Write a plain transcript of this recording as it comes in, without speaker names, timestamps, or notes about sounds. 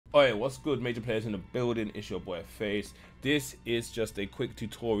Oi, what's good, major players in the building? It's your boy Face. This is just a quick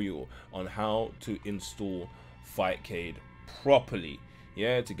tutorial on how to install Fightcade properly,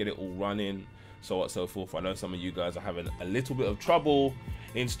 yeah, to get it all running, so on and so forth. I know some of you guys are having a little bit of trouble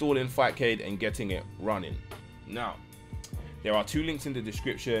installing Fightcade and getting it running. Now, there are two links in the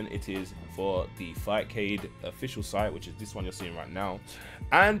description. It is for the Fightcade official site, which is this one you're seeing right now,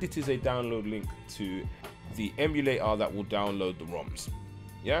 and it is a download link to the emulator that will download the ROMs.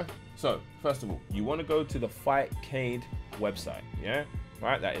 Yeah, so first of all, you want to go to the Fightcade website, yeah,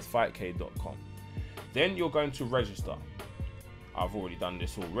 right? That is fightcade.com. Then you're going to register. I've already done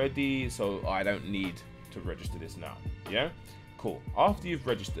this already, so I don't need to register this now. Yeah, cool. After you've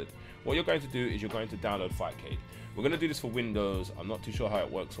registered, what you're going to do is you're going to download Fightcade. We're going to do this for Windows. I'm not too sure how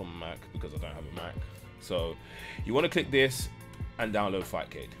it works on Mac because I don't have a Mac. So you want to click this and download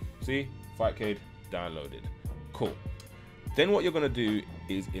Fightcade. See, Fightcade downloaded. Cool. Then what you're going to do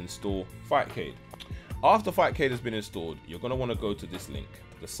is install Fightcade. After Fightcade has been installed, you're going to want to go to this link,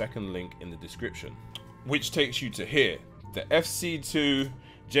 the second link in the description, which takes you to here, the FC2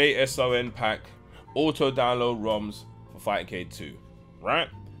 JSON pack auto download ROMs for Fightcade 2, right?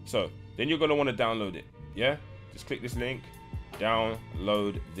 So then you're going to want to download it, yeah? Just click this link,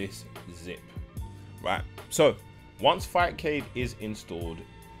 download this zip, right? So once Fightcade is installed,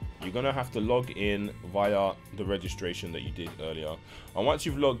 you're going to have to log in via the registration that you did earlier. And once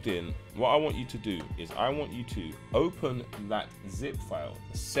you've logged in, what I want you to do is I want you to open that zip file,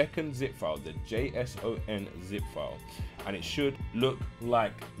 the second zip file, the JSON zip file, and it should look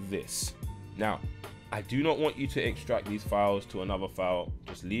like this. Now, I do not want you to extract these files to another file.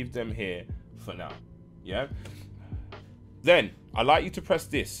 Just leave them here for now, yeah? Then, I'd like you to press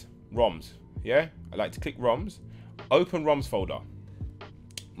this, ROMs, yeah? I'd like to click ROMs, open ROMs folder.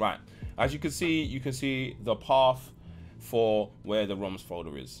 Right, as you can see the path for where the ROMs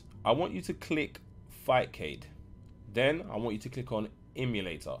folder is. I want you to click Fightcade. Then I want you to click on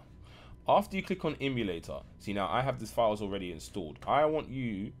emulator. After you click on emulator, see now I have these files already installed. I want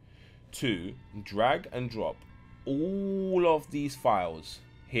you to drag and drop all of these files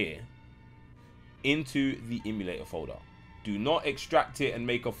here into the emulator folder. Do not extract it and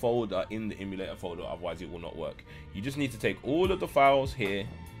make a folder in the emulator folder, otherwise it will not work. You just need to take all of the files here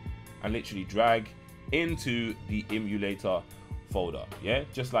and literally drag into the emulator folder, yeah,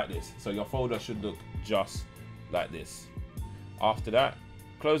 just like this. So your folder should look just like this. After that,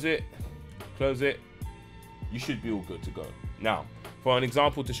 close it, you should be all good to go. Now, for an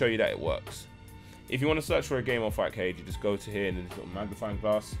example to show you that it works, if you want to search for a game on Fightcade, you just go to here and then this magnifying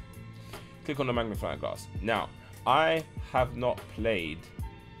glass, click on the magnifying glass. Now, I have not played,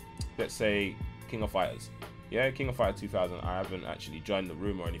 let's say, King of Fighters. Yeah, King of Fighters 2000. I haven't actually joined the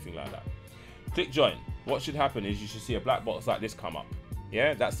room or anything like that. Click join. What should happen is you should see a black box like this come up.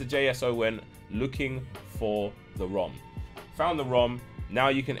 Yeah, that's the JSON looking for the ROM. Found the ROM. Now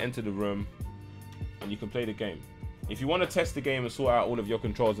you can enter the room and you can play the game. If you want to test the game and sort out all of your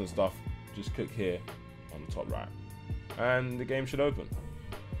controls and stuff, just click here on the top right and the game should open.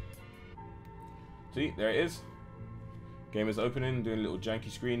 See, there it is. Game is opening, doing a little janky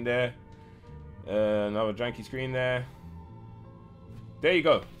screen there. Another janky screen there. There you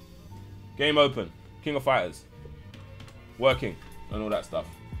go. Game open. King of Fighters. Working and all that stuff.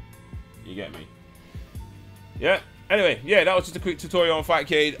 You get me? Yeah. Anyway, yeah, that was just a quick tutorial on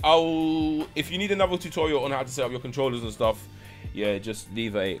Fightcade. If you need another tutorial on how to set up your controllers and stuff, yeah, just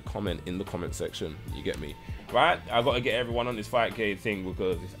leave a comment in the comment section. You get me? Right? I've got to get everyone on this Fightcade thing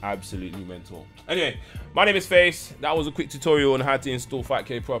because it's absolutely mental. Anyway, my name is Face. That was a quick tutorial on how to install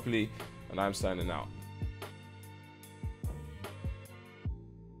Fightcade properly, and I'm signing out.